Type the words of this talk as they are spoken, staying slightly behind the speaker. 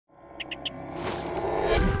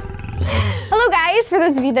for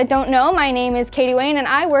those of you that don't know, my name is Catie Wayne and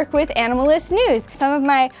I work with Animalist News. Some of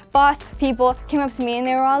my boss people came up to me and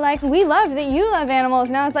they were all like, we love that you love animals.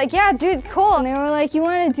 And I was like, yeah, dude, cool. And they were like, you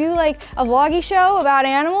want to do like a vloggy show about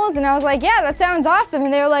animals? And I was like, yeah, that sounds awesome.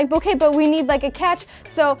 And they were like, okay, but we need like a catch.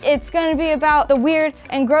 So it's going to be about the weird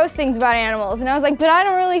and gross things about animals. And I was like, but I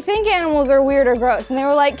don't really think animals are weird or gross. And they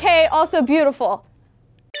were like, okay, also beautiful.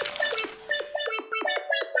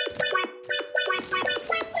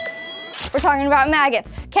 We're talking about maggots.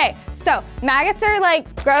 Okay, so maggots are like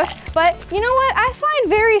gross, but you know what? I find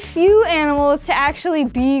very few animals to actually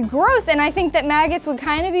be gross, and I think that maggots would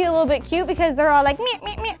kind of be a little bit cute because they're all like meh,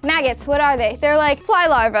 meh, meh. Maggots, what are they? They're like fly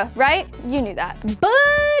larvae, right? You knew that.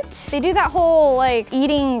 But they do that whole like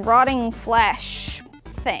eating rotting flesh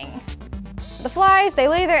thing. The flies, they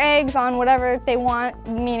lay their eggs on whatever they want,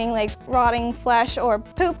 meaning like rotting flesh or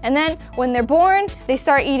poop. And then when they're born, they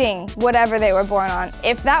start eating whatever they were born on.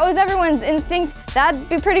 If that was everyone's instinct, that'd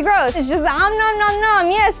be pretty gross. It's just nom nom nom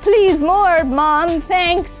nom, yes please, more mom,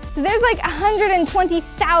 thanks. So there's like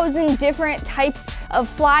 120,000 different types of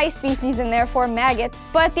fly species and therefore maggots,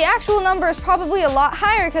 but the actual number is probably a lot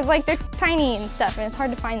higher because like they're tiny and stuff and it's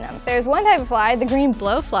hard to find them. There's one type of fly, the green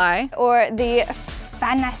blowfly, or the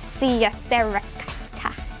Panacea serrata.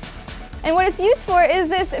 And what it's used for is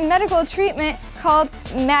this medical treatment called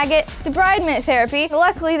maggot debridement therapy.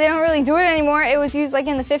 Luckily, they don't really do it anymore. It was used like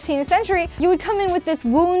in the 15th century. You would come in with this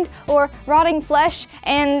wound or rotting flesh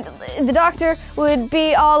and the doctor would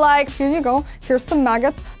be all like, here you go, here's some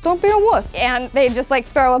maggots, don't be a wuss. And they just like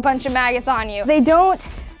throw a bunch of maggots on you. They don't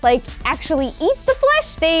like actually eat the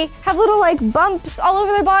flesh. They have little like bumps all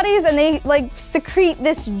over their bodies and they like secrete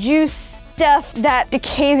this juice stuff that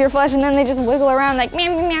decays your flesh, and then they just wiggle around like meow,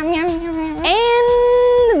 meow, meow, meow, meow.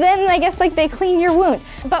 And then I guess like they clean your wound.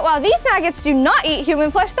 But while these maggots do not eat human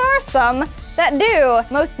flesh, there are some that do.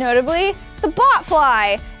 Most notably, the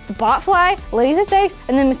botfly. The botfly lays its eggs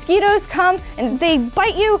and then mosquitoes come and they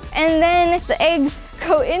bite you and then the eggs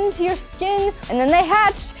go into your skin and then they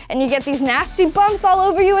hatch and you get these nasty bumps all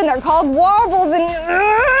over you and they're called warbles.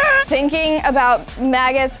 And thinking about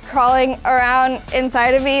maggots crawling around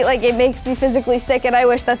inside of me, like it makes me physically sick, and I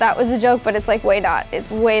wish that that was a joke, but it's like way not.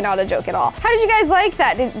 It's way not a joke at all. How did you guys like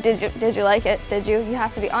that? Did you like it? Did you? You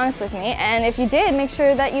have to be honest with me. And if you did, make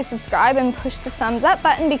sure that you subscribe and push the thumbs up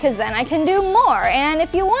button because then I can do more. And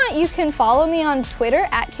if you want, you can follow me on Twitter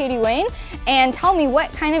at Catie Wayne and tell me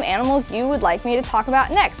what kind of animals you would like me to talk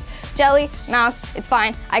about next. Jelly, mouse, it's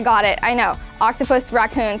fine. I got it, I know. Octopus,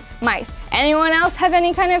 raccoons, mice. Anyone else have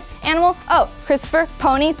any kind of animal? Oh, Christopher,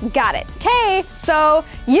 ponies, got it. Okay, so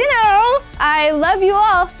you know, I love you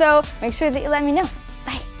all, so make sure that you let me know.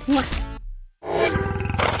 Bye. Mwah.